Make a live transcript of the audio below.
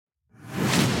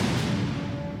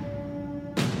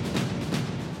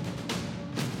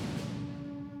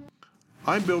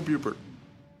I'm Bill Bupert,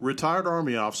 retired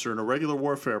Army officer and irregular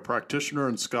warfare practitioner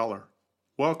and scholar.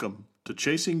 Welcome to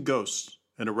Chasing Ghosts,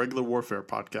 an Irregular Warfare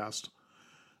podcast,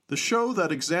 the show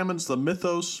that examines the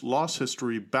mythos, lost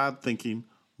history, bad thinking,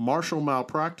 martial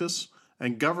malpractice,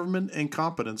 and government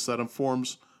incompetence that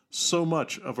informs so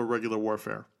much of irregular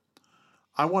warfare.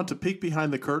 I want to peek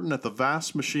behind the curtain at the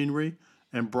vast machinery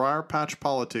and briar patch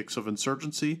politics of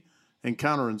insurgency and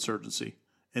counterinsurgency,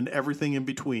 and everything in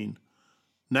between.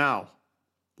 Now,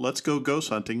 let's go ghost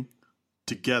hunting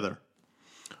together.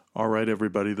 All right,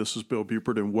 everybody, this is Bill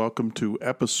Bupert, and welcome to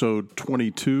episode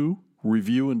 22,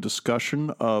 review and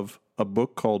discussion of a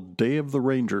book called Day of the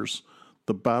Rangers,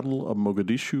 The Battle of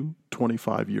Mogadishu,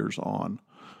 25 Years On,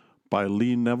 by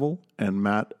Lee Neville and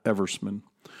Matt Eversman.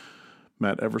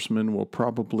 Matt Eversman will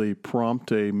probably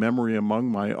prompt a memory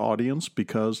among my audience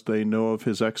because they know of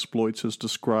his exploits as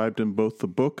described in both the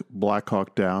book Black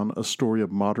Hawk Down, A Story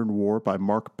of Modern War by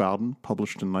Mark Bowden,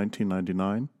 published in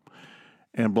 1999,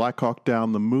 and Black Hawk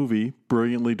Down, the movie,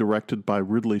 brilliantly directed by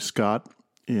Ridley Scott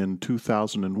in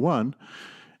 2001,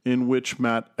 in which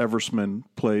Matt Eversman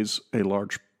plays a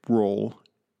large role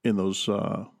in those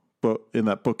in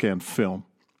that book and film.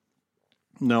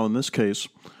 Now, in this case,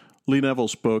 Lee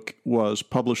Neville's book was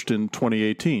published in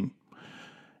 2018.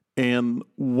 And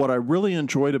what I really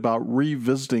enjoyed about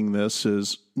revisiting this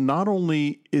is not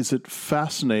only is it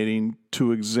fascinating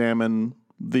to examine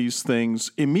these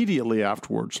things immediately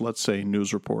afterwards, let's say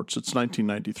news reports. It's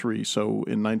 1993, so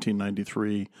in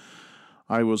 1993,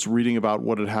 I was reading about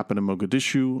what had happened in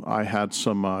Mogadishu. I had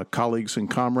some colleagues and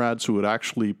comrades who had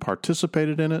actually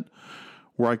participated in it,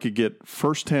 where I could get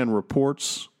firsthand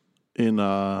reports in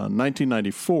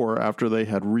 1994, after they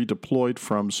had redeployed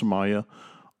from Somalia,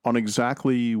 on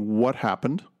exactly what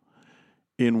happened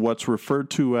in what's referred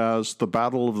to as the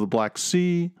Battle of the Black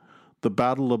Sea, the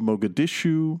Battle of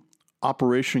Mogadishu,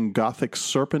 Operation Gothic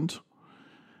Serpent,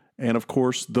 and of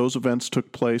course, those events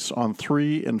took place on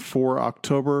 3 and 4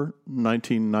 October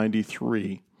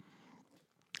 1993.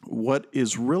 What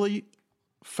is really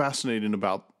fascinating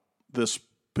about this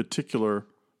particular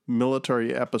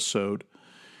military episode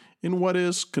in what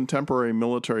is contemporary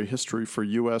military history for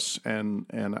U.S. and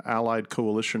Allied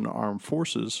coalition armed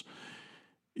forces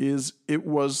is it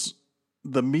was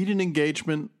the meeting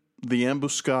engagement, the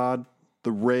ambuscade,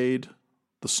 the raid,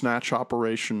 the snatch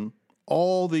operation,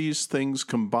 all these things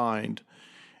combined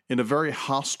in a very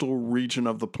hostile region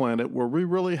of the planet where we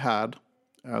really had,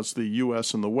 as the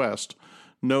U.S. and the West,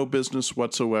 no business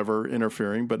whatsoever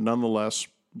interfering, but nonetheless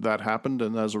that happened,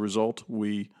 and as a result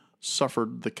we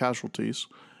suffered the casualties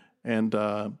and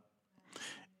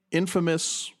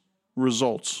infamous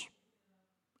results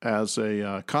as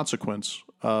a consequence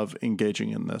of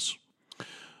engaging in this.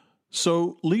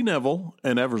 So Lee Neville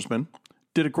and Eversman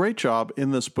did a great job in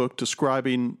this book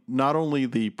describing not only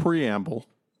the preamble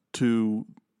to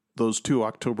those 2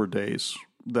 October days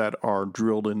that are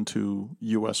drilled into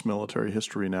U.S. military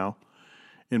history now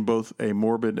in both a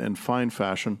morbid and fine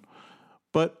fashion,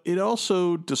 but it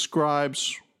also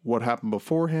describes what happened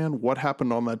beforehand, what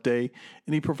happened on that day,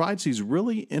 and he provides these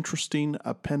really interesting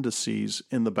appendices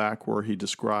in the back where he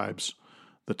describes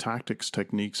the tactics,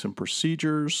 techniques, and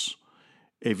procedures,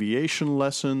 aviation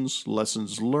lessons,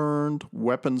 lessons learned,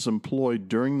 weapons employed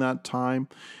during that time.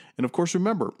 And of course,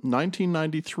 remember,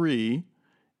 1993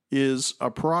 is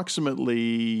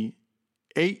approximately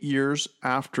 8 years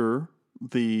after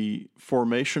the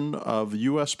formation of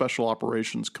U.S. Special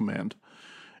Operations Command.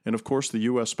 And of course, the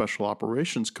U.S. Special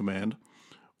Operations Command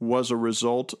was a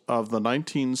result of the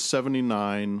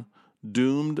 1979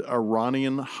 doomed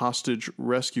Iranian hostage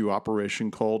rescue operation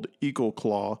called Eagle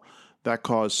Claw that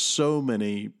caused so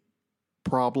many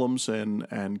problems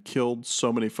and killed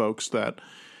so many folks that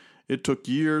it took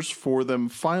years for them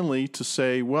finally to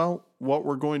say, well, what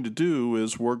we're going to do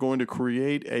is we're going to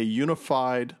create a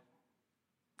unified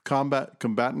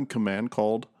combatant command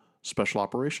called Special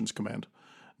Operations Command.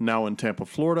 Now in Tampa,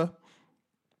 Florida,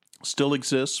 still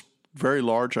exists, very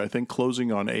large, I think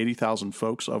closing on 80,000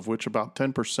 folks, of which about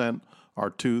 10% are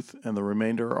tooth and the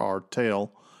remainder are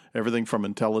tail, everything from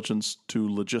intelligence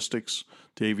to logistics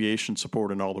to aviation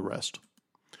support and all the rest.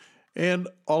 And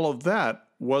all of that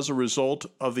was a result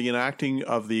of the enacting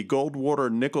of the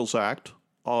Goldwater-Nichols Act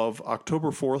of October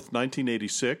 4th,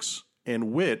 1986,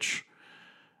 in which,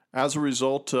 as a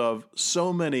result of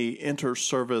so many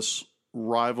inter-service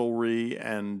rivalry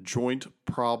and joint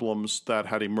problems that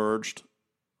had emerged,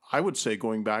 I would say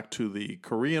going back to the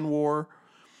Korean War,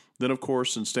 then of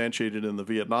course instantiated in the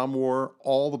Vietnam War,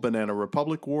 all the Banana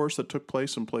Republic wars that took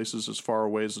place in places as far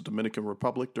away as the Dominican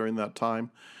Republic during that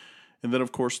time, And then,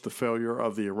 of course, the failure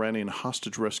of the Iranian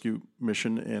hostage rescue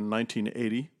mission in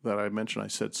 1980 that I mentioned. I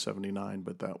said 79,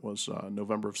 but that was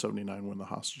November of 79 when the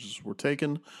hostages were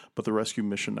taken. But the rescue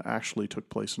mission actually took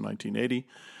place in 1980.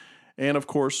 And, of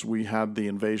course, we had the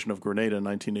invasion of Grenada in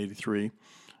 1983.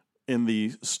 In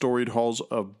the storied halls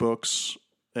of books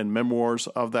and memoirs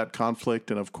of that conflict,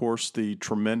 and, of course, the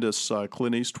tremendous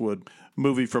Clint Eastwood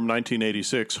movie from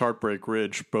 1986, Heartbreak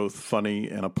Ridge, both funny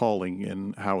and appalling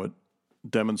in how it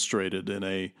demonstrated in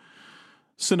a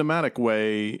cinematic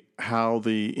way how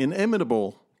the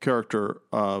inimitable character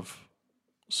of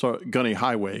Gunny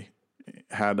Highway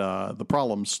had the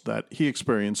problems that he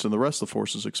experienced and the rest of the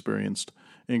forces experienced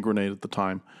in Grenada at the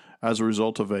time as a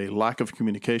result of a lack of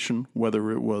communication,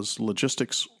 whether it was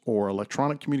logistics or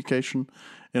electronic communication,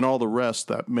 and all the rest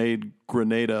that made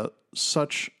Grenada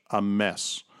such a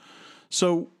mess.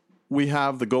 So we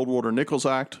have the Goldwater-Nichols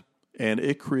Act, and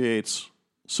it creates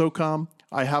SOCOM.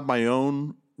 I have my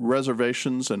own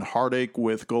reservations and heartache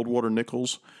with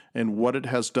Goldwater-Nichols and what it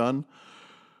has done.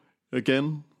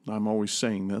 Again, I'm always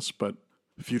saying this, but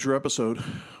future episode,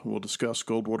 we'll discuss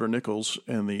Goldwater-Nichols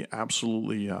and the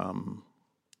absolutely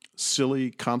silly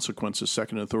consequences,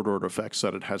 second and third order effects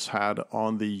that it has had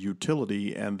on the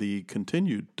utility and the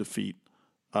continued defeat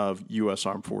of U.S.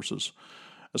 armed forces,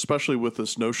 especially with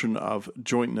this notion of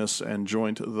jointness and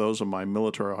joint. Those of my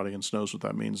military audience knows what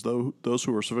that means. Those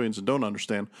who are civilians and don't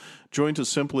understand, joint is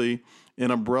simply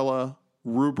an umbrella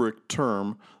rubric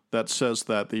term that says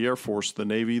that the Air Force, the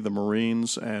Navy, the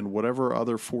Marines, and whatever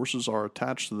other forces are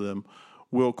attached to them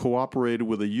will cooperate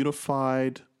with a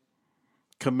unified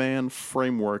command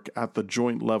framework at the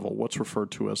joint level, what's referred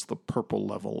to as the purple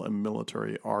level in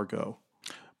military argot.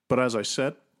 But as I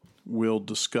said, we'll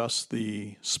discuss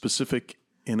the specific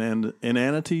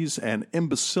inanities and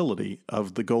imbecility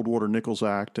of the Goldwater-Nichols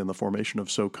Act and the formation of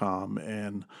SOCOM,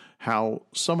 and how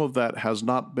some of that has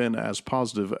not been as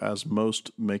positive as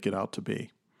most make it out to be.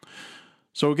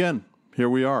 So again, here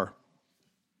we are.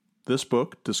 This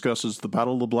book discusses the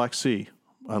Battle of the Black Sea.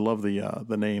 I love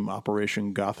the name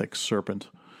Operation Gothic Serpent.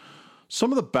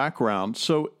 Some of the background.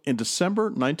 So in December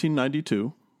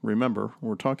 1992, remember,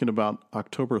 we're talking about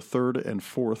October 3rd and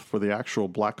 4th for the actual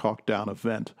Black Hawk Down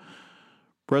event.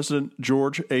 President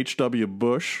George H.W.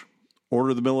 Bush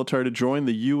ordered the military to join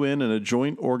the UN in a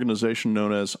joint organization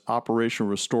known as Operation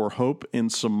Restore Hope in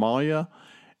Somalia,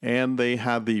 and they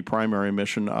had the primary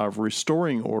mission of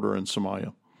restoring order in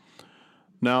Somalia.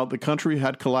 Now, the country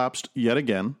had collapsed yet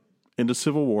again into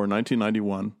civil war in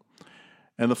 1991,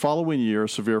 and the following year,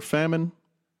 severe famine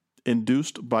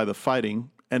induced by the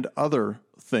fighting and other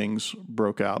things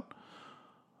broke out.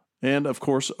 And, of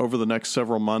course, over the next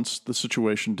several months, the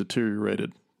situation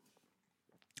deteriorated.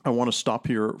 I want to stop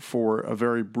here for a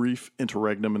very brief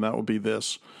interregnum, and that will be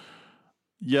this.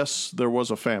 Yes, there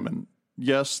was a famine.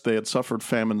 Yes, they had suffered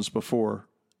famines before.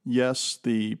 Yes,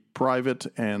 the private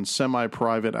and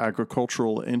semi-private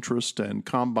agricultural interest and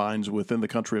combines within the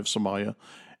country of Somalia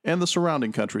and the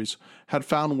surrounding countries had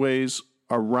found ways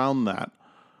around that.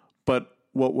 But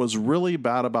what was really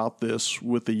bad about this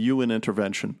with the UN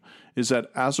intervention is that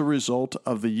as a result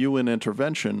of the UN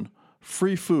intervention,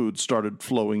 free food started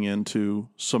flowing into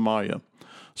Somalia.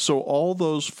 So all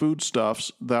those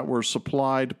foodstuffs that were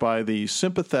supplied by the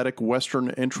sympathetic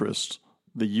Western interests,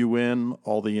 the UN,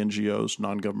 all the NGOs,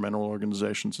 non-governmental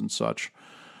organizations and such,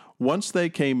 once they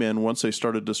came in, once they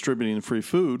started distributing free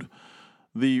food,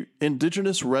 the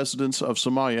indigenous residents of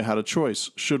Somalia had a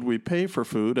choice. Should we pay for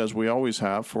food, as we always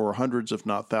have for hundreds, if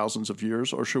not thousands of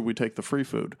years, or should we take the free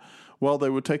food? Well, they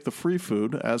would take the free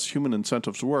food, as human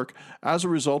incentives work. As a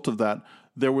result of that,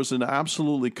 there was an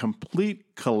absolutely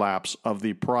complete collapse of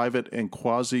the private and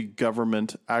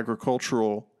quasi-government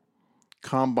agricultural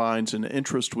combines and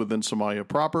interest within Somalia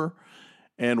proper.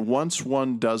 And once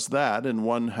one does that and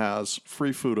one has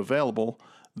free food available,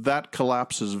 that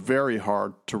collapses very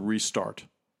hard to restart.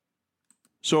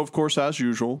 So, of course, as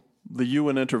usual, the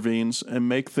UN intervenes and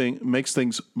makes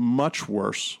things much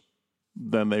worse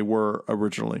than they were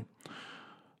originally.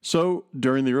 So,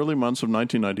 during the early months of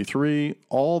 1993,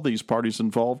 all these parties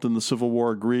involved in the civil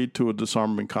war agreed to a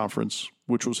disarmament conference,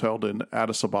 which was held in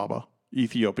Addis Ababa,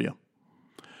 Ethiopia.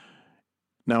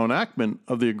 Now, enactment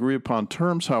of the agreed-upon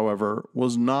terms, however,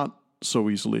 was not so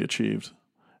easily achieved,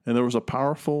 and there was a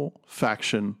powerful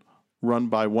faction run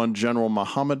by one General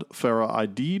Mohammed Farah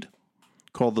Aidid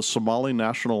called the Somali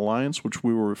National Alliance, which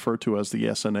we will refer to as the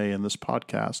SNA in this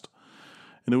podcast.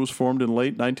 And it was formed in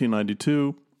late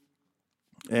 1992,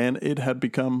 and it had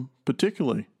become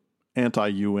particularly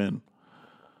anti-UN.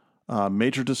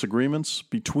 Major disagreements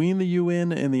between the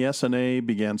UN and the SNA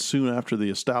began soon after the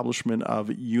establishment of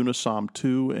UNISOM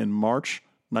II in March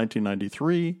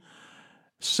 1993,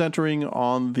 centering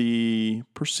on the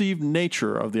perceived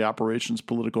nature of the operation's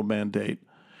political mandate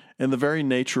and the very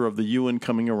nature of the UN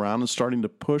coming around and starting to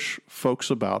push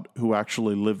folks about who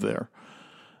actually live there.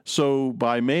 So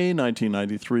by May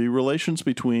 1993, relations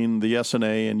between the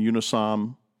SNA and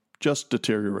UNISOM just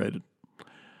deteriorated.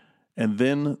 And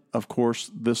then, of course,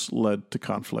 this led to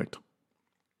conflict.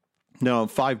 Now, on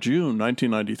 5 June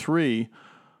 1993,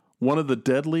 one of the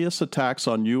deadliest attacks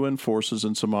on UN forces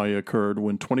in Somalia occurred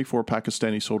when 24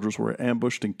 Pakistani soldiers were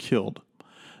ambushed and killed.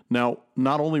 Now,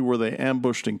 not only were they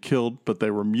ambushed and killed, but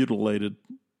they were mutilated,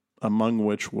 among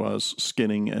which was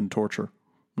skinning and torture.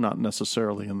 Not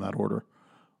necessarily in that order,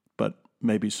 but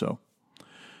maybe so.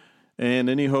 And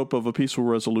any hope of a peaceful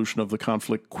resolution of the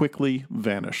conflict quickly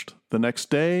vanished. The next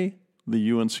day, the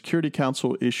UN Security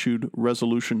Council issued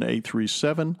Resolution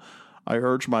 837. I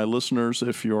urge my listeners,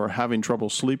 if you're having trouble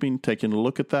sleeping, taking a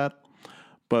look at that.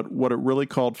 But what it really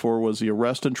called for was the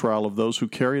arrest and trial of those who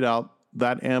carried out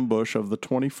that ambush of the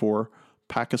 24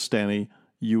 Pakistani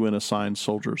UN-assigned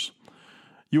soldiers.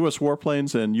 U.S.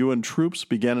 warplanes and UN troops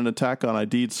began an attack on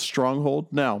Aidid's stronghold.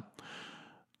 Now,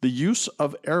 the use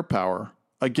of air power,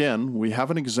 again, we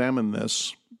haven't examined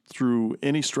this through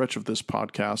any stretch of this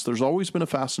podcast. There's always been a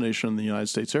fascination in the United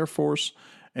States Air Force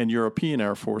and European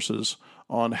Air Forces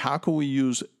on how can we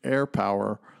use air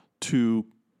power to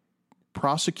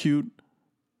prosecute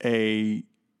a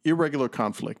irregular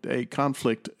conflict, a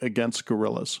conflict against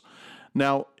guerrillas.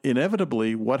 Now,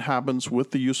 inevitably, what happens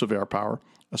with the use of air power,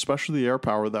 especially the air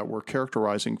power that we're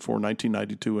characterizing for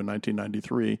 1992 and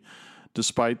 1993,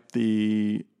 despite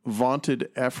the vaunted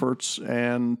efforts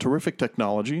and terrific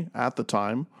technology at the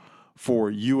time for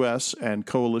U.S. and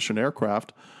coalition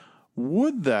aircraft,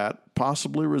 would that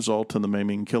possibly result in the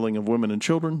maiming and killing of women and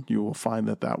children? You will find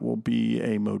that that will be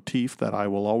a motif that I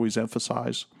will always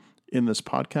emphasize in this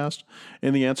podcast.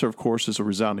 And the answer, of course, is a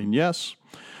resounding yes.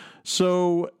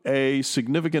 So a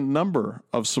significant number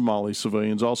of Somali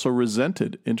civilians also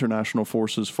resented international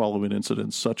forces following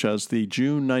incidents such as the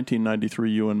June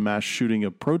 1993 UN mass shooting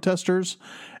of protesters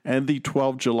and the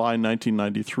 12 July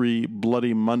 1993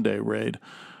 Bloody Monday raid.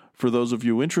 For those of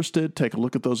you interested, take a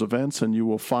look at those events and you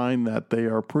will find that they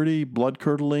are pretty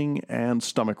blood-curdling and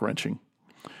stomach-wrenching.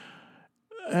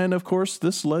 And of course,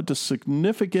 this led to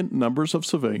significant numbers of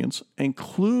civilians,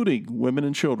 including women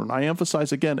and children. I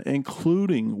emphasize again,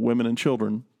 including women and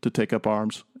children, to take up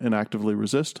arms and actively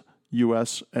resist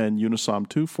U.S. and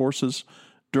UNISOM II forces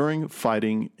during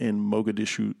fighting in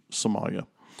Mogadishu, Somalia.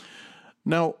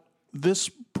 Now, this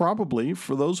probably,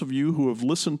 for those of you who have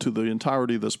listened to the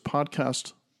entirety of this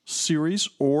podcast series,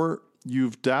 or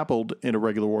you've dabbled in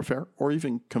irregular warfare, or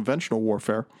even conventional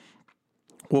warfare,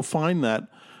 will find that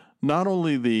not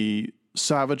only the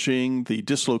savaging, the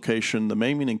dislocation, the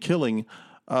maiming and killing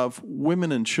of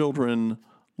women and children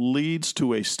leads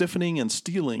to a stiffening and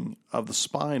steeling of the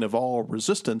spine of all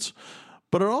resistance,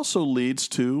 but it also leads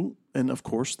to, and of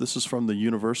course this is from the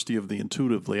University of the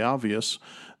Intuitively Obvious,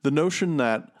 the notion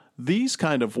that these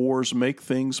kind of wars make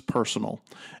things personal.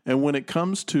 And when it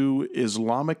comes to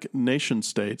Islamic nation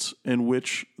states in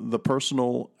which the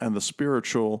personal and the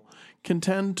spiritual can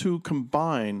tend to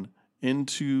combine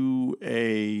into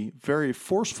a very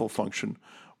forceful function,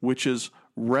 which is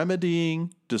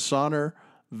remedying dishonor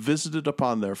visited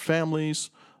upon their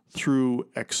families through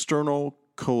external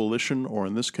coalition, or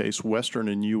in this case, Western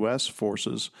and U.S.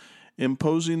 forces,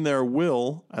 imposing their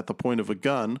will at the point of a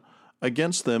gun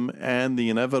against them and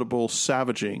the inevitable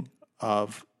savaging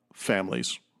of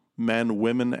families, men,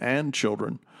 women, and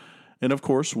children. And of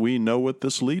course, we know what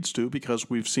this leads to because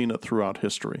we've seen it throughout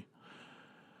history.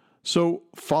 So,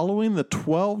 following the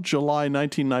 12 July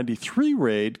 1993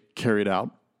 raid carried out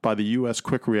by the U.S.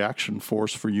 Quick Reaction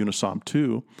Force for UNISOM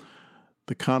II,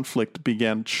 the conflict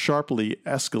began sharply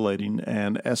escalating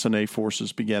and SNA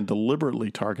forces began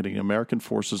deliberately targeting American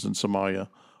forces in Somalia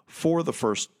for the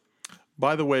first.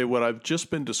 By the way, what I've just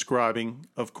been describing,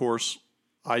 of course,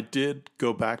 I did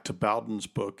go back to Bowden's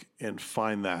book and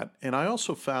find that. And I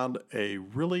also found a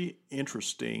really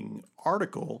interesting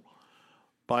article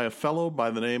by a fellow by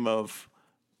the name of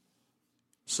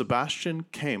Sebastian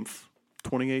Kaempf,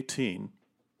 2018.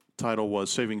 Title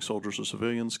was Saving Soldiers or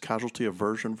Civilians, Casualty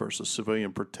Aversion versus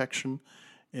Civilian Protection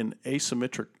in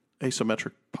Asymmetric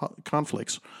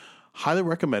Conflicts. Highly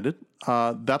recommended.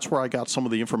 That's where I got some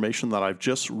of the information that I've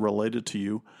just related to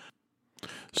you.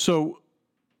 So,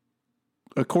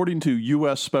 according to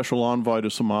U.S. Special Envoy to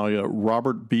Somalia,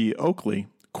 Robert B. Oakley,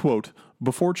 quote,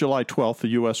 before July 12th, the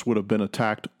U.S. would have been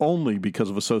attacked only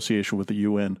because of association with the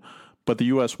UN, but the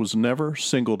U.S. was never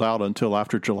singled out until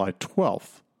after July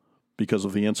 12th because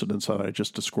of the incidents that I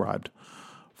just described.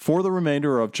 For the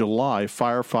remainder of July,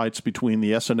 firefights between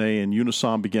the SNA and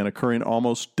UNISOM began occurring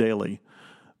almost daily.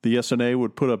 The SNA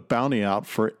would put a bounty out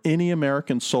for any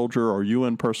American soldier or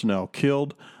UN personnel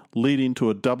killed, leading to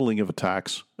a doubling of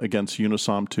attacks against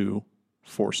UNISOM II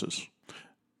forces.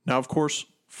 Now, of course,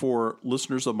 for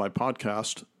listeners of my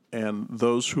podcast and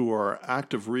those who are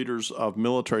active readers of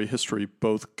military history,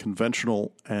 both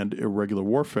conventional and irregular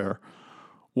warfare,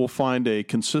 will find a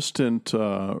consistent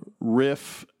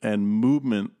riff and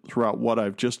movement throughout what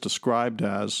I've just described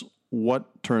as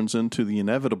what turns into the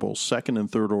inevitable second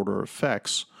and third order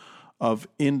effects of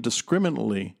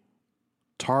indiscriminately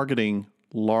targeting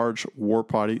large war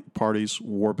parties,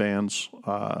 war bands,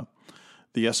 the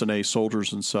SNA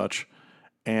soldiers and such,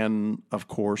 and, of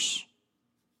course,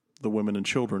 the women and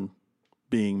children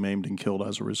being maimed and killed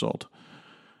as a result.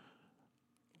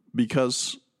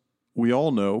 Because we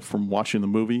all know from watching the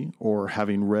movie or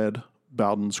having read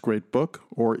Bowden's great book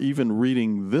or even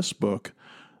reading this book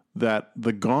that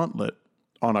the gauntlet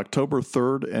on October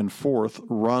 3rd and 4th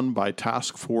run by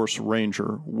Task Force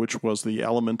Ranger, which was the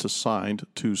element assigned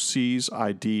to seize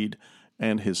ID'd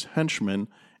and his henchmen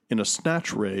in a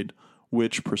snatch raid,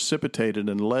 which precipitated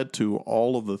and led to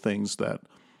all of the things that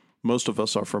most of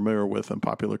us are familiar with in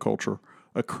popular culture,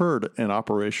 occurred in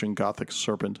Operation Gothic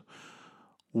Serpent.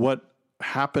 What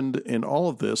happened in all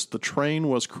of this, the train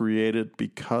was created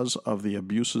because of the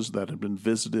abuses that had been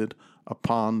visited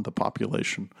upon the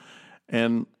population.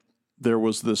 And there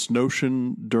was this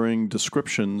notion during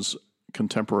descriptions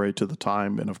contemporary to the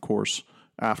time, and of course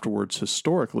afterwards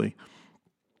historically,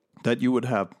 that you would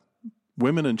have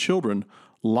women and children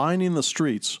lining the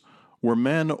streets where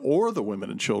men or the women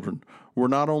and children were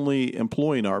not only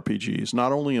employing RPGs,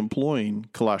 not only employing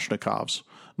Kalashnikovs,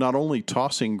 not only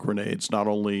tossing grenades, not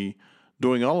only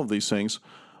doing all of these things,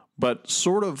 but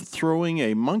sort of throwing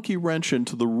a monkey wrench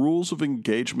into the rules of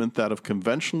engagement that have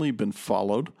conventionally been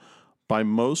followed by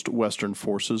most Western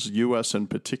forces, U.S. in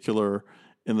particular,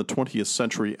 in the 20th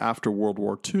century after World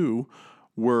War II,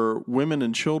 where women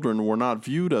and children were not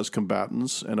viewed as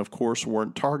combatants and, of course,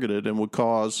 weren't targeted and would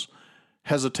cause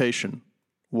hesitation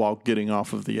while getting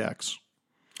off of the X.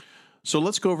 So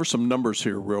let's go over some numbers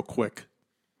here real quick.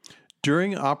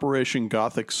 During Operation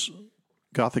Gothic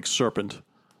Serpent,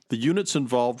 the units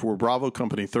involved were Bravo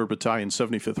Company 3rd Battalion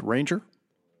 75th Ranger,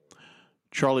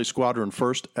 Charlie Squadron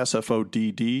 1st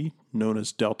SFODD, known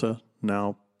as Delta,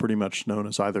 now pretty much known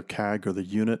as either CAG or the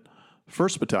unit,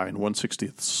 1st Battalion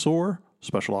 160th SOAR,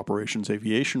 Special Operations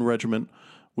Aviation Regiment,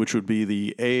 which would be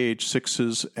the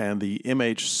AH-6s and the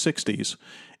MH-60s.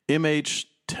 MH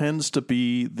tends to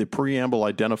be the preamble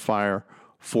identifier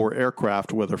for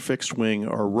aircraft, whether fixed wing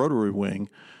or rotary wing,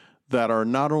 that are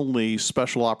not only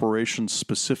special operations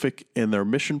specific in their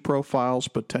mission profiles,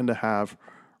 but tend to have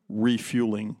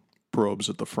refueling probes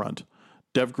at the front.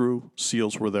 DevGru,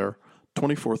 SEALs were there.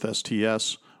 24th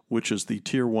STS, which is the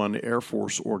Tier 1 Air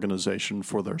Force organization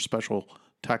for their Special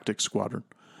Tactics Squadron.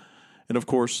 And of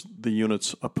course, the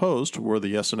units opposed were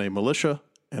the SNA militia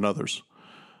and others.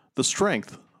 The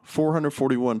strength,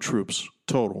 441 troops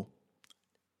total.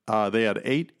 They had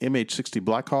 8 MH-60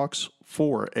 Blackhawks,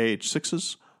 4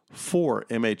 AH-6s, 4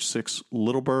 MH-6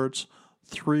 Little Birds,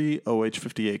 3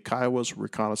 OH-58 Kiowas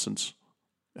reconnaissance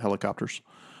helicopters,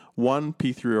 1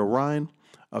 P-3 Orion,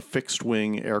 a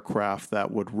fixed-wing aircraft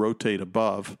that would rotate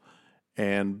above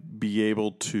and be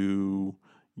able to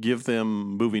give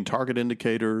them moving target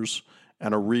indicators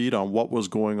and a read on what was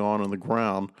going on the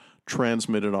ground,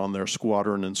 transmitted on their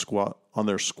squadron and squad,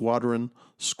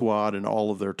 and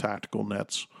all of their tactical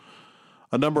nets.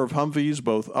 A number of Humvees,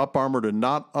 both up-armored and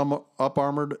not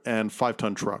up-armored, and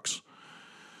 5-ton trucks.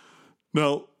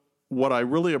 Now, what I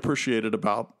really appreciated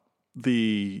about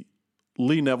the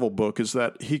Lee Neville book is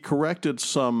that he corrected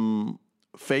some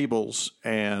fables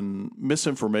and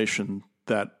misinformation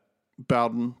that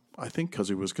Bowden, I think because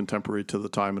he was contemporary to the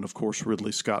time, and of course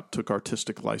Ridley Scott took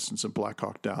artistic license in Black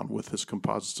Hawk Down with his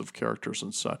composites of characters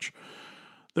and such.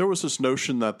 There was this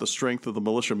notion that the strength of the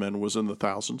militiamen was in the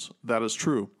thousands. That is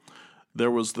true. There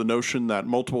was the notion that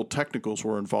multiple technicals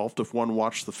were involved if one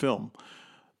watched the film.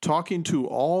 Talking to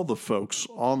all the folks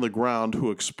on the ground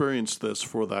who experienced this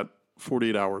for that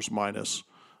 48 hours minus,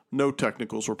 no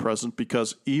technicals were present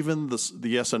because even the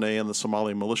SNA and the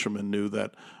Somali militiamen knew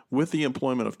that with the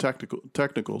employment of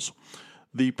technicals,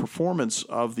 the performance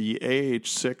of the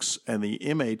AH-6 and the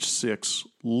MH-6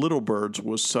 Little Birds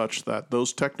was such that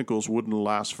those technicals wouldn't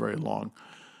last very long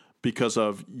because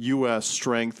of U.S.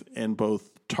 strength in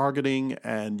both targeting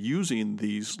and using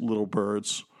these Little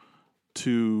Birds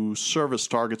to service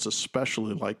targets,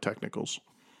 especially like technicals.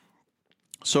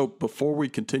 So before we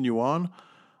continue on,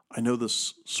 I know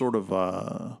this sort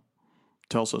of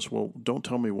tells us, well, don't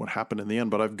tell me what happened in the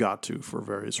end, but I've got to for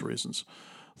various reasons.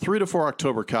 3 to 4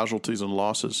 October casualties and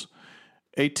losses.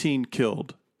 18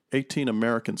 killed. 18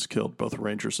 Americans killed, both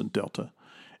Rangers and Delta.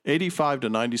 85 to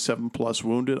 97 plus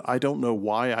wounded. I don't know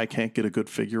why I can't get a good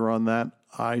figure on that.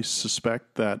 I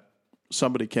suspect that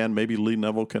somebody can. Maybe Lee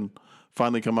Neville can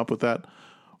finally come up with that.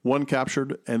 1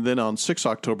 captured, and then on 6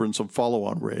 October in some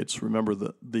follow-on raids. Remember,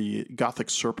 the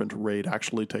Gothic Serpent raid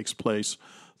actually takes place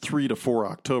 3 to 4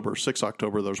 October. 6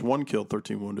 October, there's 1 killed,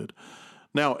 13 wounded.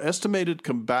 Now, estimated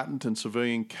combatant and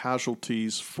civilian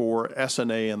casualties for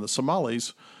SNA and the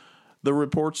Somalis, the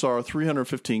reports are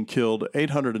 315 killed,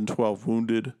 812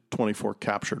 wounded, 24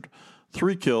 captured.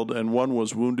 3 killed, and 1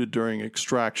 was wounded during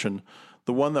extraction.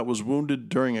 The one that was wounded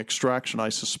during extraction, I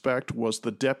suspect, was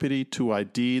the deputy to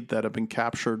Aidid that had been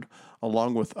captured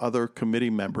along with other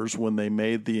committee members when they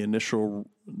made the initial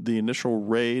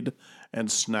raid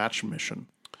and snatch mission.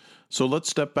 So let's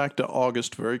step back to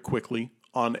August very quickly.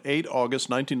 On 8 August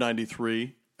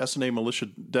 1993, SNA militia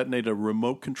detonated a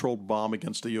remote-controlled bomb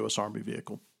against a U.S. Army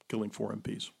vehicle, killing 4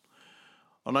 MPs.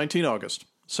 On 19 August,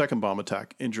 second bomb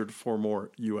attack, injured 4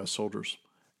 more U.S. soldiers.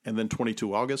 And then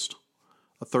 22 August,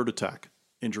 a third attack,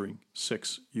 injuring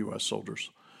 6 U.S. soldiers.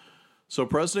 So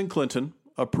President Clinton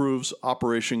approves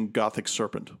Operation Gothic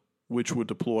Serpent, which would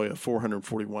deploy a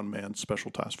 441-man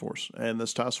special task force. And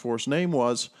this task force name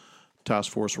was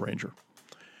Task Force Ranger.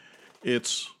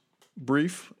 Its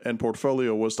brief and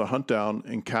portfolio was to hunt down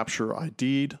and capture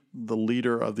Aidid, the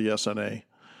leader of the SNA.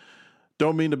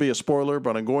 Don't mean to be a spoiler,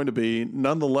 but I'm going to be.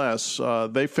 Nonetheless,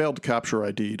 they failed to capture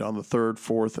Aidid on the 3rd,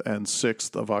 4th, and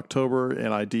 6th of October, and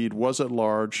Aidid was at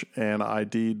large, and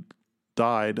Aidid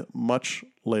died much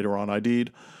later on. Aidid,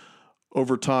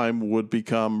 over time, would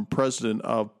become president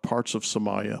of parts of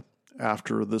Somalia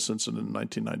after this incident in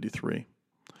 1993.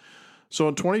 So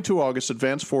on 22 August,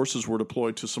 advanced forces were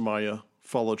deployed to Somalia,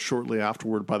 followed shortly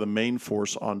afterward by the main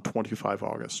force on 25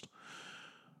 August.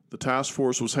 The task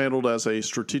force was handled as a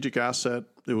strategic asset.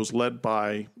 It was led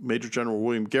by Major General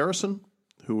William Garrison,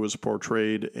 who was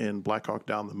portrayed in Black Hawk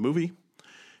Down the movie.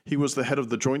 He was the head of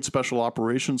the Joint Special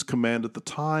Operations Command at the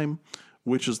time,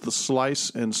 which is the slice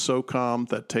in SOCOM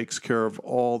that takes care of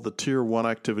all the Tier 1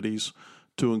 activities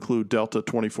to include Delta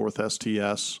 24th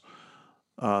STS,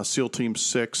 SEAL Team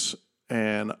 6,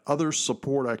 and other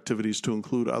support activities to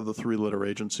include other 3-letter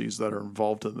agencies that are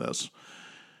involved in this.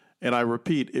 And I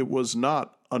repeat, it was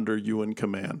not under UN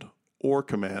command or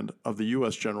command of the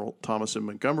U.S. General Thomas M.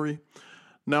 Montgomery.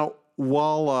 Now,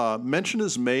 while mention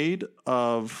is made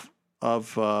of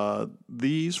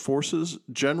these forces,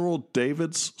 General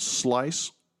David's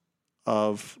slice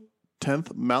of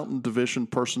 10th Mountain Division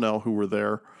personnel who were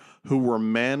there, who were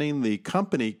manning the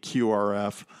company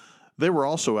QRF, they were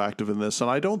also active in this. And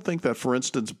I don't think that, for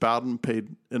instance, Bowden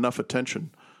paid enough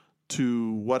attention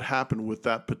to what happened with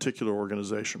that particular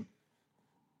organization.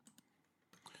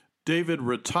 David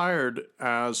retired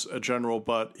as a general,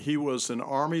 but he was an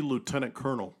Army lieutenant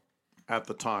colonel at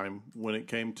the time when it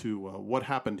came to what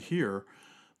happened here.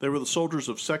 They were the soldiers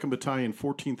of 2nd Battalion,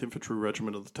 14th Infantry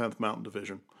Regiment of the 10th Mountain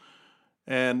Division.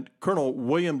 And Colonel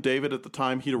William David, at the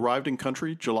time, he'd arrived in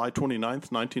country July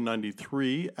 29th,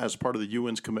 1993, as part of the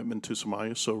UN's commitment to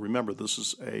Somalia. So remember, this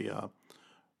is a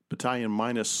battalion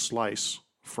minus slice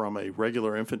from a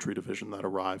regular infantry division that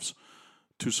arrives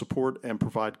to support and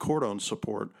provide cordon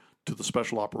support to the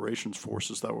Special Operations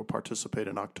Forces that will participate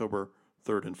in October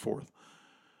 3rd and 4th.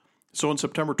 So on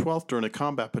September 12th, during a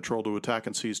combat patrol to attack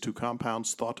and seize 2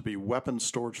 compounds thought to be weapons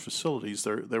storage facilities,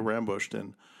 they were ambushed,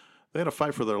 and they had to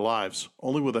fight for their lives.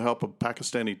 Only with the help of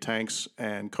Pakistani tanks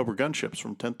and Cobra gunships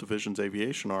from 10th Division's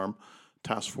Aviation Arm,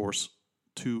 Task Force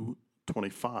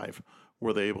 225,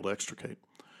 were they able to extricate.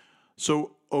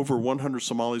 So over 100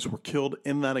 Somalis were killed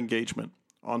in that engagement.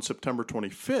 On September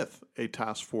 25th, a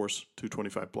Task Force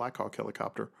 225 Black Hawk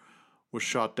helicopter was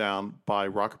shot down by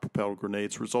rocket-propelled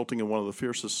grenades, resulting in one of the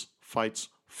fiercest fights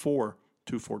for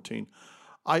 214.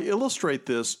 I illustrate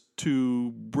this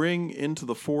to bring into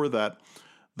the fore that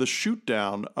the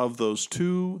shoot-down of those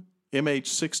 2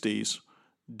 MH-60s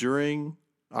during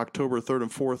October 3rd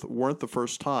and 4th weren't the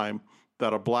first time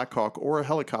that a Black Hawk or a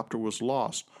helicopter was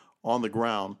lost on the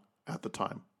ground at the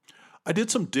time. I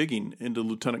did some digging into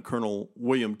Lieutenant Colonel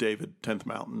William David, 10th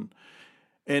Mountain,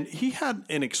 and he had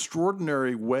an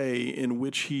extraordinary way in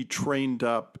which he trained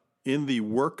up in the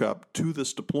workup to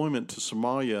this deployment to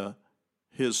Somalia,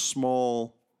 his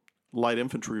small light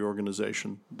infantry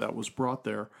organization that was brought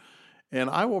there. And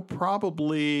I will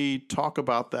probably talk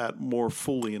about that more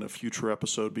fully in a future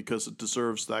episode because it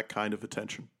deserves that kind of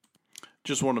attention.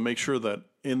 Just want to make sure that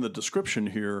in the description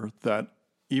here that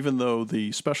even though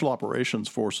the Special Operations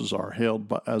Forces are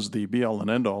hailed as the be-all and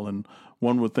end-all, and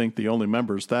one would think the only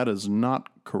members, that is not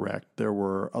correct. There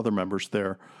were other members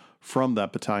there from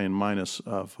that battalion minus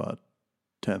of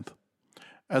 10th.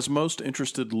 As most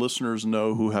interested listeners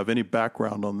know who have any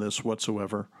background on this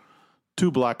whatsoever,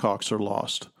 2 Blackhawks are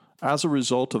lost. As a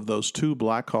result of those 2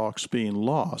 Blackhawks being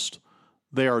lost,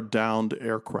 they are downed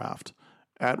aircraft,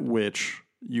 at which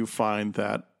you find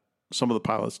that some of the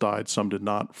pilots died, some did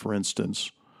not. For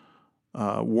instance,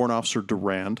 Warrant Officer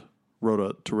Durand wrote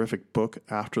a terrific book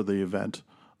after the event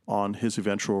on his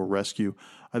eventual rescue.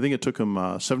 I think it took him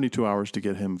 72 hours to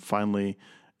get him finally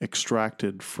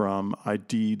extracted from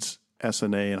ID's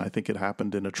SNA, and I think it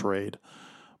happened in a trade.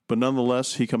 But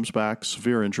nonetheless, he comes back,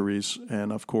 severe injuries,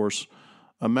 and of course,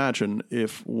 imagine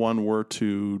if one were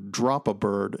to drop a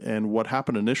bird, and what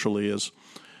happened initially is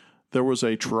there was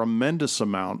a tremendous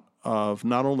amount of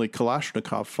not only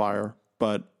Kalashnikov fire,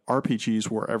 but RPGs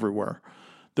were everywhere.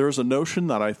 There's a notion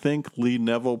that I think Lee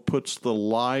Neville puts the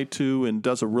lie to and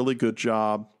does a really good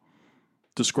job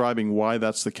describing why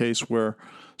that's the case, where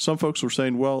some folks were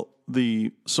saying, well,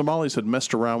 the Somalis had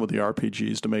messed around with the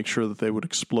RPGs to make sure that they would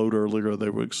explode earlier, they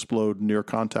would explode near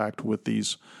contact with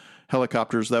these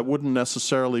helicopters. That wouldn't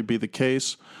necessarily be the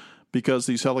case because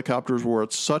these helicopters were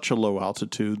at such a low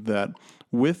altitude that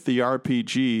with the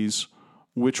RPGs,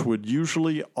 which would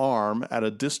usually arm at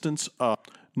a distance of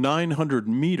 900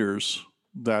 meters,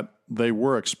 that they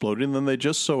were exploding, then they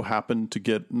just so happened to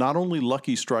get not only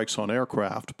lucky strikes on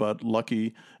aircraft, but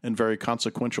lucky and very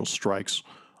consequential strikes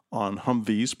on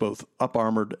Humvees, both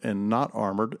up-armored and not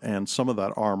armored, and some of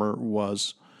that armor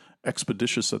was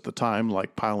expeditious at the time,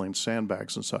 like piling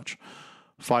sandbags and such.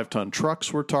 5-ton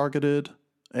trucks were targeted,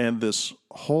 and this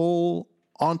whole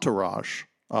entourage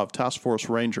of Task Force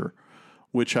Ranger,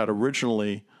 which had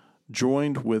originally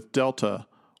joined with Delta,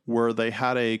 where they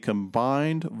had a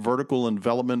combined vertical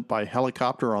envelopment by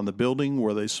helicopter on the building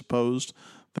where they supposed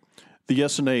the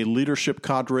SNA leadership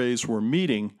cadres were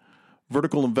meeting.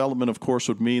 Vertical envelopment, of course,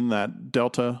 would mean that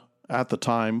Delta at the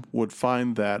time would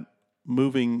find that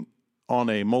moving on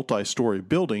a multi-story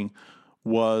building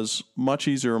was much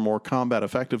easier and more combat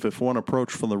effective if one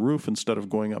approached from the roof instead of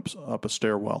going up a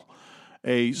stairwell.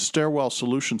 A stairwell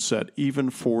solution set, even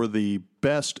for the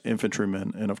best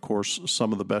infantrymen, and of course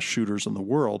some of the best shooters in the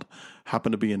world,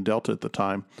 happened to be in Delta at the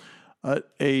time.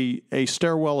 A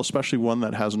stairwell, especially one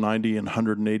that has 90 and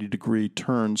 180 degree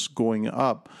turns going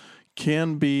up,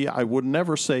 can be, I would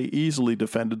never say easily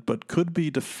defended, but could be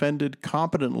defended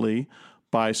competently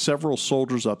by several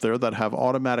soldiers up there that have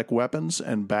automatic weapons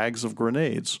and bags of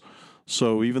grenades.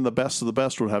 So even the best of the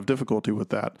best would have difficulty with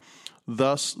that.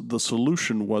 Thus, the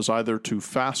solution was either to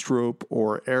fast rope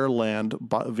or air land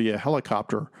via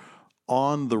helicopter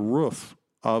on the roof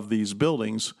of these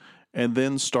buildings and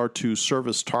then start to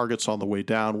service targets on the way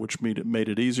down, which made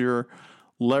it easier,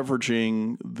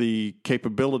 leveraging the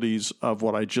capabilities of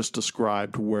what I just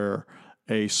described, where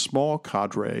a small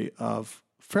cadre of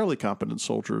fairly competent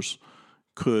soldiers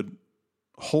could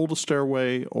hold a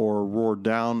stairway or roar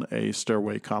down a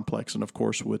stairway complex. And of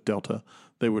course, with Delta,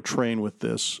 they would train with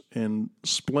this in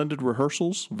splendid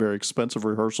rehearsals, very expensive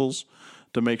rehearsals,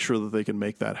 to make sure that they can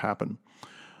make that happen.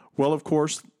 Well, of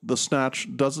course, the snatch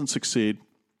doesn't succeed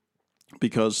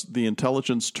because the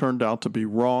intelligence turned out to be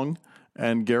wrong,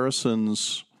 and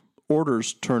Garrison's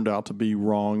orders turned out to be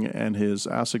wrong, and his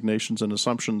assignations and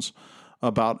assumptions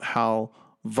about how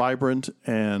vibrant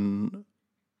and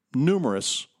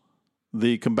numerous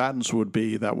the combatants would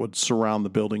be that would surround the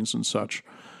buildings and such.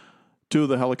 2 of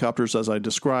the helicopters, as I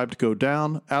described, go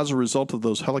down. As a result of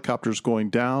those helicopters going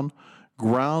down,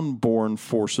 ground-borne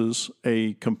forces,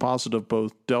 a composite of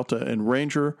both Delta and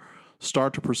Ranger,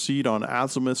 start to proceed on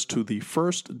azimuths to the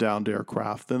first downed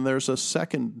aircraft. Then there's a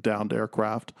second downed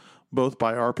aircraft, both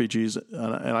by RPGs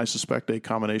and I suspect a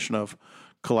combination of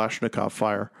Kalashnikov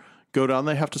fire. Go down,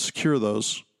 they have to secure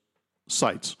those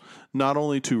sites, not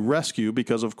only to rescue,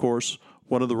 because of course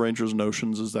one of the Rangers'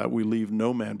 notions is that we leave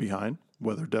no man behind,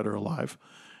 whether dead or alive.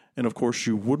 And of course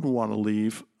you wouldn't want to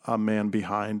leave a man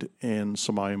behind in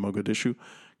Somalia, Mogadishu,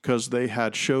 because they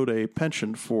had showed a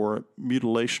penchant for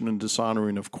mutilation and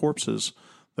dishonoring of corpses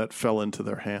that fell into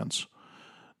their hands.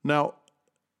 Now,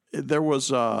 there was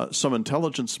some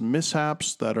intelligence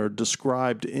mishaps that are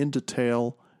described in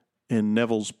detail in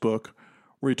Neville's book,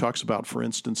 where he talks about, for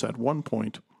instance, at one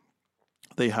point,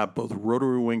 they have both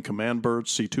rotary wing command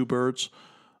birds, C2 birds,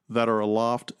 that are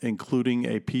aloft, including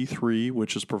a P3,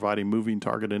 which is providing moving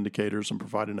target indicators and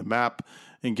providing a map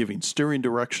and giving steering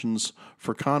directions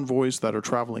for convoys that are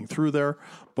traveling through there.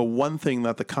 But one thing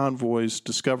that the convoys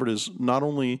discovered is not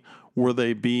only were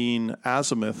they being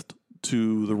azimuthed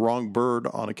to the wrong bird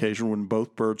on occasion when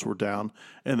both birds were down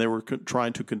and they were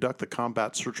trying to conduct the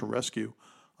combat search and rescue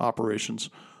operations.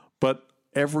 But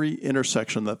every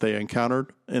intersection that they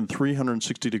encountered in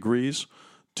 360 degrees,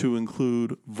 to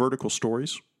include vertical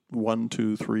stories, 1,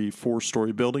 2, 3,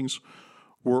 4-story buildings,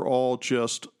 were all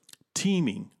just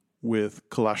teeming with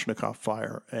Kalashnikov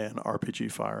fire and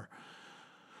RPG fire.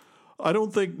 I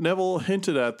don't think Neville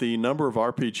hinted at the number of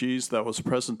RPGs that was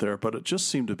present there, but it just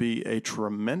seemed to be a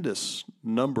tremendous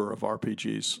number of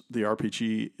RPGs. The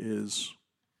RPG is,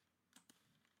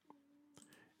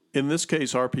 in this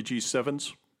case, RPG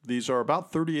 7s. These are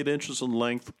about 38 inches in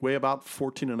length, weigh about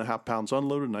 14.5 pounds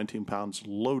unloaded, 19 pounds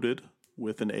loaded,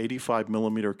 with an 85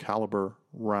 millimeter caliber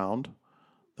round.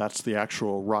 That's the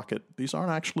actual rocket. These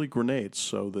aren't actually grenades,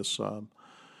 so this...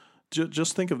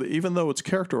 Just think of it, even though it's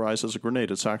characterized as a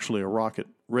grenade, it's actually a rocket.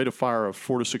 Rate of fire of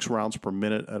 4 to 6 rounds per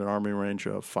minute at an arming range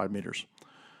of 5 meters.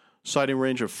 Sighting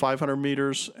range of 500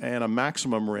 meters and a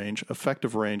maximum range,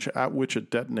 effective range, at which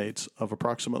it detonates of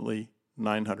approximately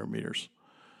 900 meters.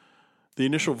 The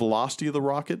initial velocity of the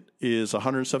rocket is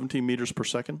 117 meters per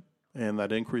second, and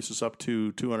that increases up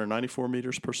to 294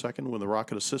 meters per second when the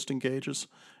rocket assist engages.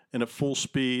 And at full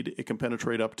speed, it can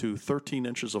penetrate up to 13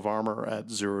 inches of armor at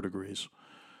 0 degrees.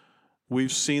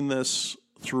 We've seen this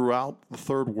throughout the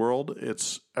third world.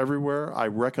 It's everywhere. I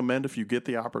recommend, if you get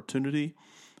the opportunity,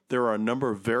 there are a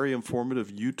number of very informative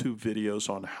YouTube videos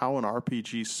on how an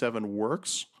RPG-7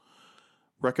 works.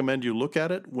 Recommend you look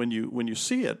at it. When you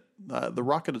see it, the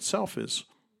rocket itself is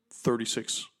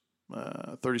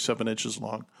 37 inches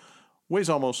long, weighs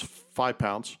almost 5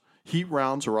 pounds. Heat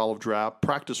rounds are olive drab,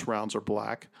 practice rounds are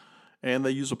black, and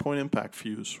they use a point impact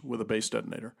fuse with a base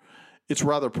detonator. It's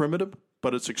rather primitive,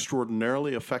 but it's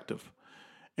extraordinarily effective.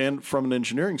 And from an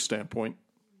engineering standpoint,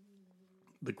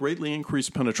 the greatly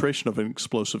increased penetration of an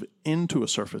explosive into a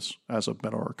surface, as of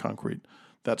metal or concrete,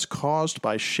 that's caused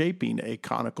by shaping a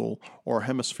conical or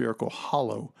hemispherical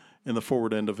hollow in the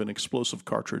forward end of an explosive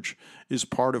cartridge, is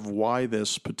part of why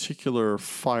this particular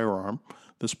firearm,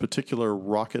 this particular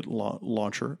rocket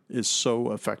launcher, is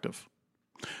so effective.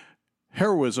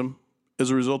 Heroism is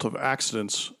a result of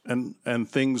accidents and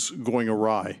things going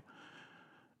awry.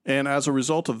 And as a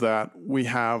result of that, we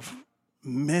have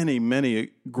many, many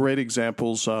great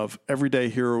examples of everyday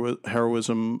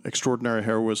heroism, extraordinary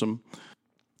heroism.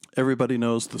 Everybody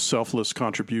knows the selfless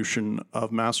contribution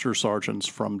of Master Sergeants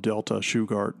from Delta,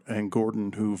 Shugart, and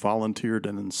Gordon, who volunteered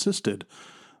and insisted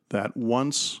that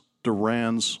once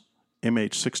Duran's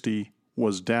MH-60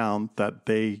 was down, that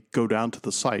they go down to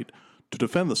the site to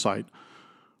defend the site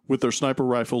with their sniper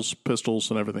rifles, pistols,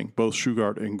 and everything. Both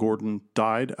Shugart and Gordon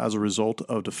died as a result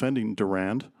of defending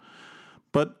Durand.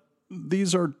 But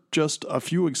these are just a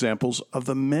few examples of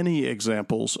the many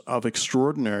examples of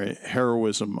extraordinary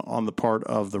heroism on the part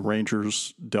of the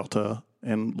Rangers, Delta,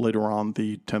 and later on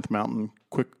the 10th Mountain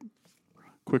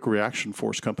Quick Reaction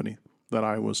Force Company that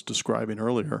I was describing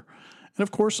earlier. And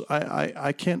of course,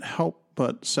 I can't help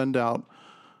but send out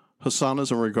hosannas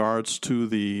in regards to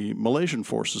the Malaysian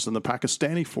forces and the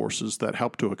Pakistani forces that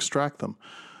helped to extract them.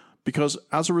 Because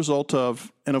as a result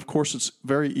of, and of course it's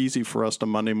very easy for us to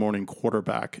Monday morning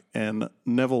quarterback, and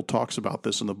Neville talks about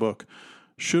this in the book,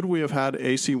 should we have had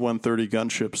AC-130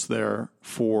 gunships there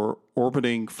for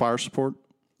orbiting fire support?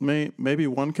 Maybe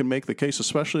one can make the case,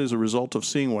 especially as a result of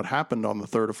seeing what happened on the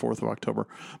 3rd or 4th of October.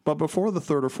 But before the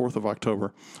 3rd or 4th of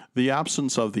October, the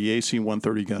absence of the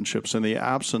AC-130 gunships and the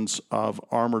absence of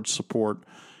armored support,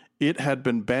 it had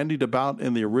been bandied about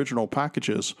in the original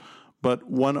packages, but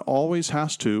one always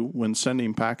has to, when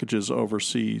sending packages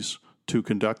overseas to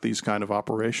conduct these kind of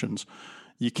operations,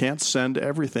 you can't send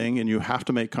everything and you have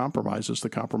to make compromises. The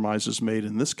compromises made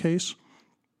in this case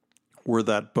were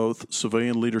that both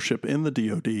civilian leadership in the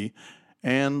DoD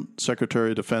and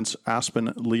Secretary of Defense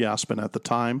Lee Aspin at the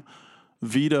time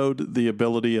vetoed the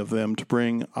ability of them to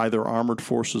bring either armored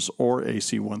forces or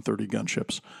AC-130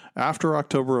 gunships. After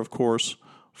October, of course,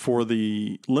 for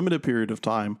the limited period of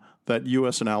time that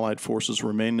U.S. and Allied forces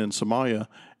remained in Somalia,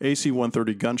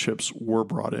 AC-130 gunships were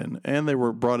brought in, and they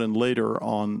were brought in later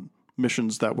on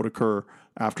missions that would occur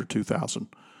after 2000.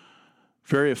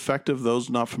 Very effective.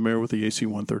 Those not familiar with the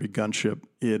AC-130 gunship,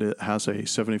 it has a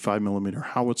 75 millimeter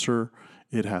howitzer.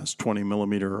 It has 20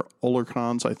 millimeter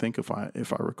Olercons, I think, if I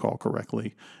recall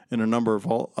correctly, and a number of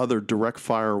other direct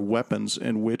fire weapons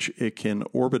in which it can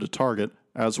orbit a target,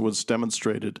 as was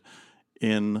demonstrated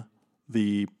in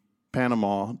the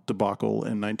Panama debacle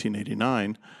in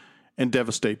 1989, and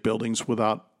devastate buildings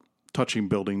without touching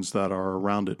buildings that are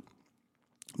around it.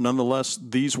 Nonetheless,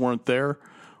 these weren't there.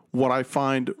 What I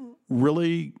find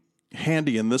really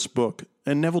handy in this book,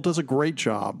 and Neville does a great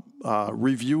job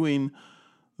reviewing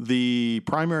the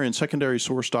primary and secondary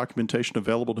source documentation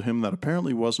available to him that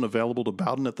apparently wasn't available to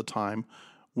Bowden at the time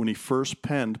when he first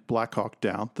penned Black Hawk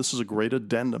Down. This is a great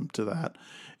addendum to that,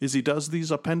 is he does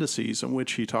these appendices in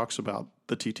which he talks about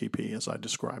the TTP, as I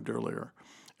described earlier,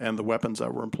 and the weapons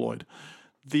that were employed.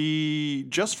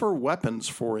 Just for weapons,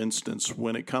 for instance,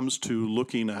 when it comes to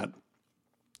looking at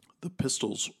the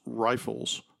pistols,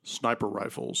 rifles, sniper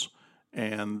rifles,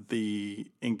 and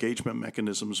the engagement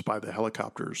mechanisms by the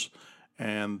helicopters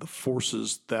and the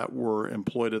forces that were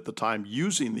employed at the time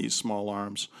using these small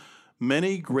arms,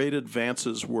 many great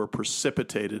advances were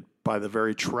precipitated by the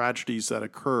very tragedies that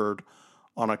occurred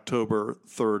on October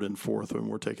 3rd and 4th and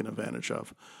were taken advantage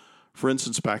of. For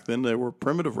instance, back then, there were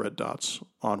primitive red dots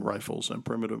on rifles and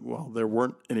there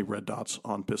weren't any red dots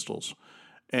on pistols.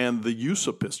 And the use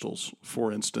of pistols,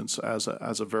 for instance, as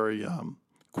a very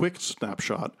quick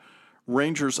snapshot,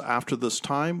 Rangers after this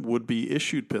time would be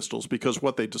issued pistols because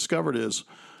what they discovered is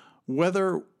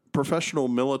whether professional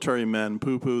military men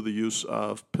poo-poo the use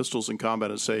of pistols in combat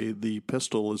and say the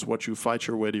pistol is what you fight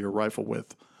your way to your rifle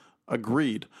with,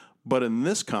 agreed. But in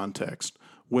this context,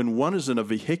 when one is in a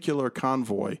vehicular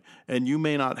convoy and you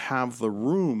may not have the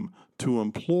room to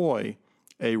employ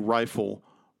a rifle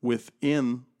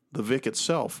within the Vic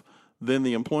itself, then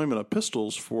the employment of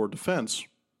pistols for defense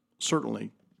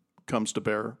certainly comes to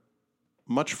bear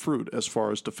much fruit as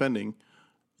far as defending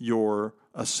your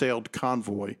assailed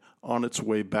convoy on its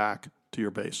way back to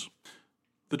your base.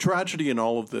 The tragedy in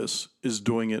all of this is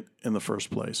doing it in the first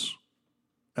place.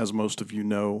 As most of you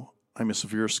know, I'm a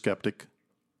severe skeptic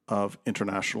of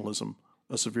internationalism,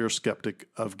 a severe skeptic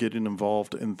of getting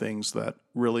involved in things that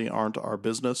really aren't our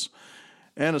business,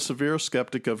 and a severe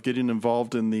skeptic of getting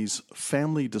involved in these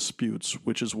family disputes,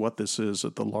 which is what this is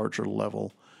at the larger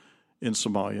level in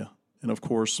Somalia. And of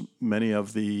course, many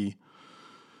of the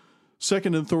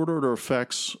second and third order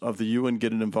effects of the UN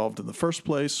getting involved in the first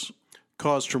place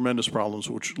caused tremendous problems,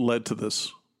 which led to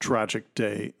this tragic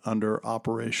day under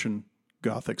Operation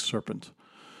Gothic Serpent.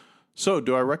 So,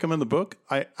 do I recommend the book?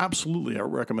 I absolutely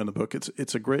recommend the book.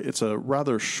 It's a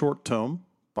rather short tome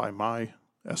by my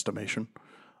estimation.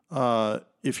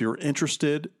 If you're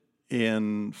interested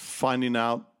in finding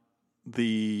out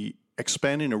the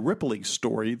expanding a rippling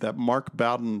story that Mark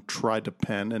Bowden tried to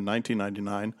pen in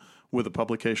 1999 with the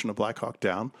publication of Black Hawk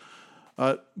Down,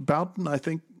 Bowden, I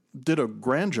think, did a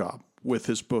grand job with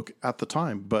his book at the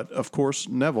time. But, of course,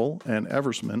 Neville and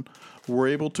Eversman were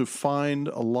able to find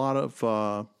a lot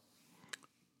of,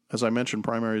 as I mentioned,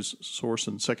 primary source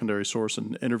and secondary source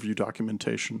and interview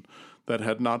documentation that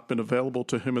had not been available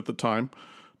to him at the time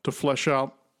to flesh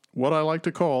out what I like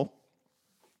to call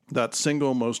that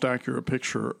single most accurate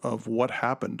picture of what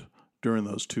happened during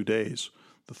those 2 days,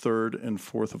 the 3rd and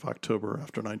 4th of October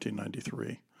after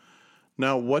 1993.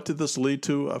 Now, what did this lead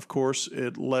to? Of course,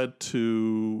 it led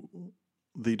to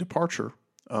the departure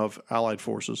of Allied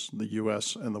forces, the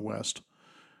U.S. and the West,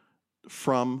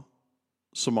 from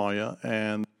Somalia,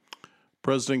 and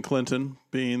President Clinton,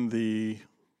 being the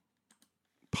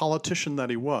politician that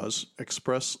he was,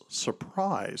 expressed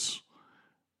surprise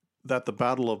that the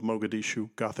Battle of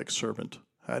Mogadishu, Gothic Serpent,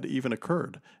 had even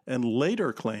occurred, and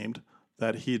later claimed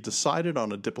that he had decided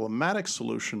on a diplomatic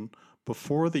solution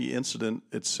before the incident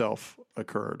itself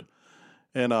occurred.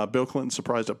 And Bill Clinton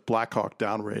surprised at Black Hawk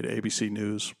Down raid, ABC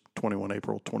News, 21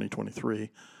 April 2023.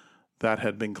 That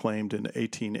had been claimed in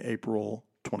 18 April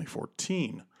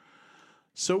 2014.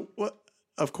 So,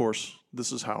 of course,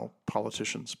 this is how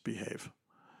politicians behave.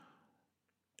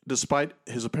 Despite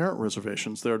his apparent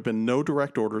reservations, there had been no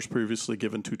direct orders previously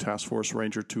given to Task Force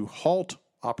Ranger to halt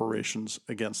operations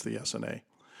against the SNA.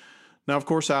 Now, of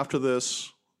course, after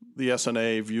this, the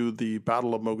SNA viewed the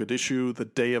Battle of Mogadishu, the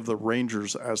Day of the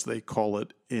Rangers, as they call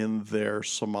it in their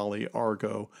Somali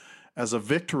argot, as a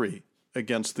victory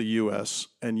against the U.S.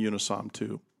 and UNISOM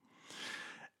II.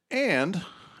 And,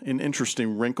 an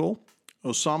interesting wrinkle,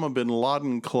 Osama bin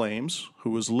Laden claims,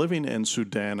 who was living in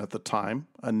Sudan at the time,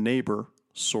 a neighbor,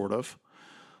 sort of,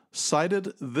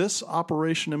 cited this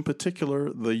operation in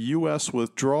particular, the U.S.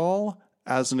 withdrawal,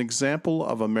 as an example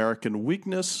of American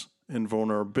weakness and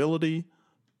vulnerability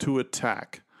to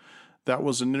attack. That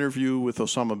was an interview with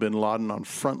Osama bin Laden on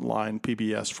Frontline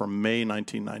PBS from May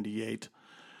 1998.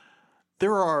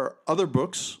 There are other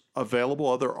books available,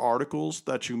 other articles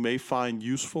that you may find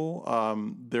useful.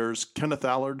 There's Kenneth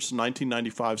Allard's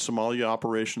 1995 Somalia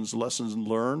Operations Lessons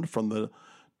Learned from the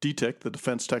DTIC, the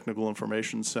Defense Technical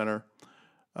Information Center.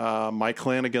 My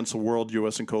Clan Against the World,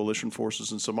 U.S. and Coalition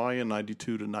Forces in Somalia,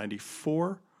 92 to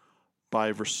 94,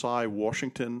 by Versailles,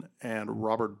 Washington, and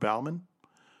Robert Bauman.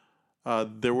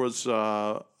 There was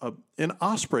an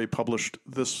Osprey published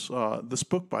this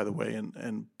book, by the way,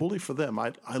 and bully for them.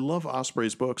 I love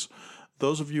Osprey's books.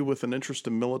 Those of you with an interest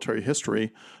in military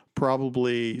history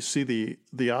probably see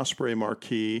the Osprey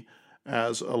marquee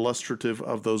as illustrative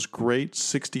of those great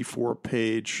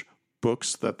 64-page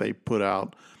books that they put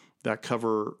out that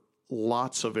cover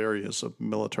lots of areas of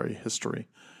military history.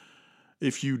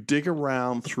 If you dig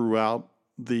around throughout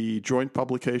the joint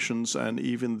publications and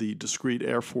even the discrete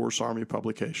Air Force Army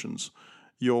publications,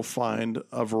 you'll find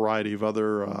a variety of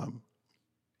other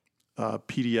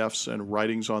PDFs and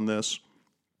writings on this.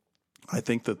 I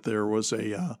think that there was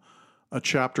a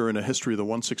chapter in a history of the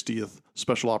 160th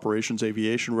Special Operations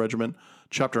Aviation Regiment,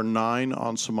 Chapter 9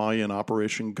 on Somalia and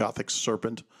Operation Gothic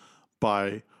Serpent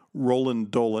by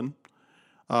Roland Dolan.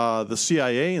 The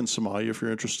CIA in Somalia, if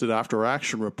you're interested, After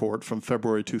Action Report from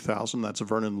February 2000. That's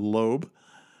Vernon Loeb.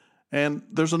 And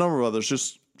there's a number of others.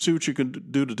 Just see what you can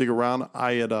do to dig around.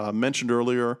 I had mentioned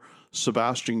earlier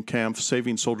Sebastian Kampf,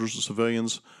 Saving Soldiers and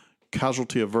Civilians,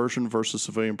 Casualty Aversion versus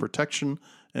Civilian Protection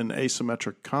in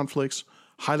Asymmetric Conflicts.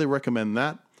 Highly recommend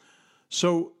that.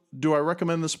 So do I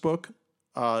recommend this book?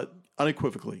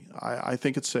 Unequivocally. I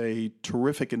think it's a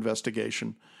terrific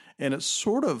investigation, and it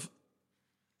sort of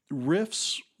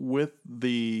riffs with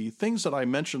the things that I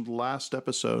mentioned last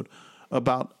episode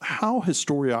about how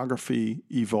historiography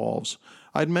evolves.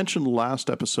 I'd mentioned last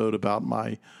episode about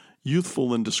my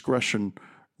youthful indiscretion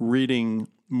reading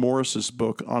Morris's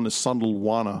book on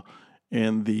Isandlwana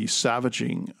and the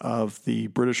savaging of the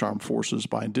British Armed Forces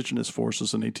by indigenous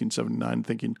forces in 1879,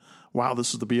 thinking, wow,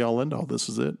 this is the be-all, end-all, this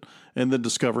is it. And then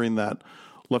discovering that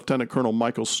Lieutenant Colonel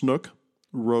Michael Snook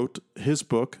wrote his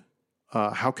book,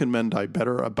 How Can Men Die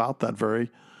Better, about that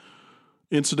very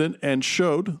incident, and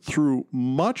showed through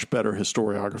much better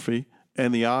historiography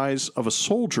and the eyes of a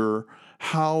soldier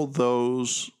how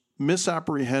those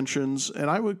misapprehensions, and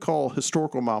I would call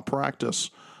historical malpractice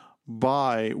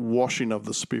by Washing of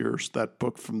the Spears, that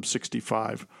book from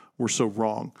 65, were so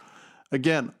wrong.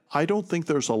 Again, I don't think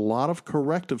there's a lot of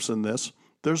correctives in this.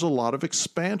 There's a lot of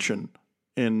expansion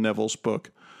in Neville's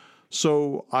book.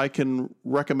 So I can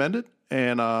recommend it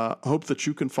and hope that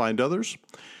you can find others.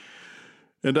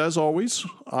 And as always,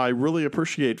 I really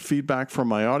appreciate feedback from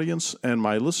my audience and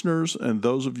my listeners and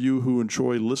those of you who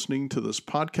enjoy listening to this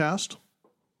podcast.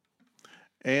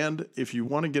 And if you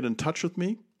want to get in touch with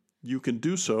me, you can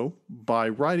do so by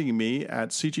writing me at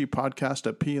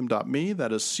cgpodcast@pm.me.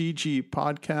 That is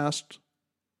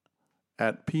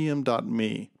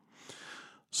cgpodcast@pm.me.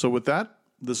 So with that,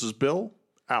 this is Bill,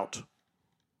 out.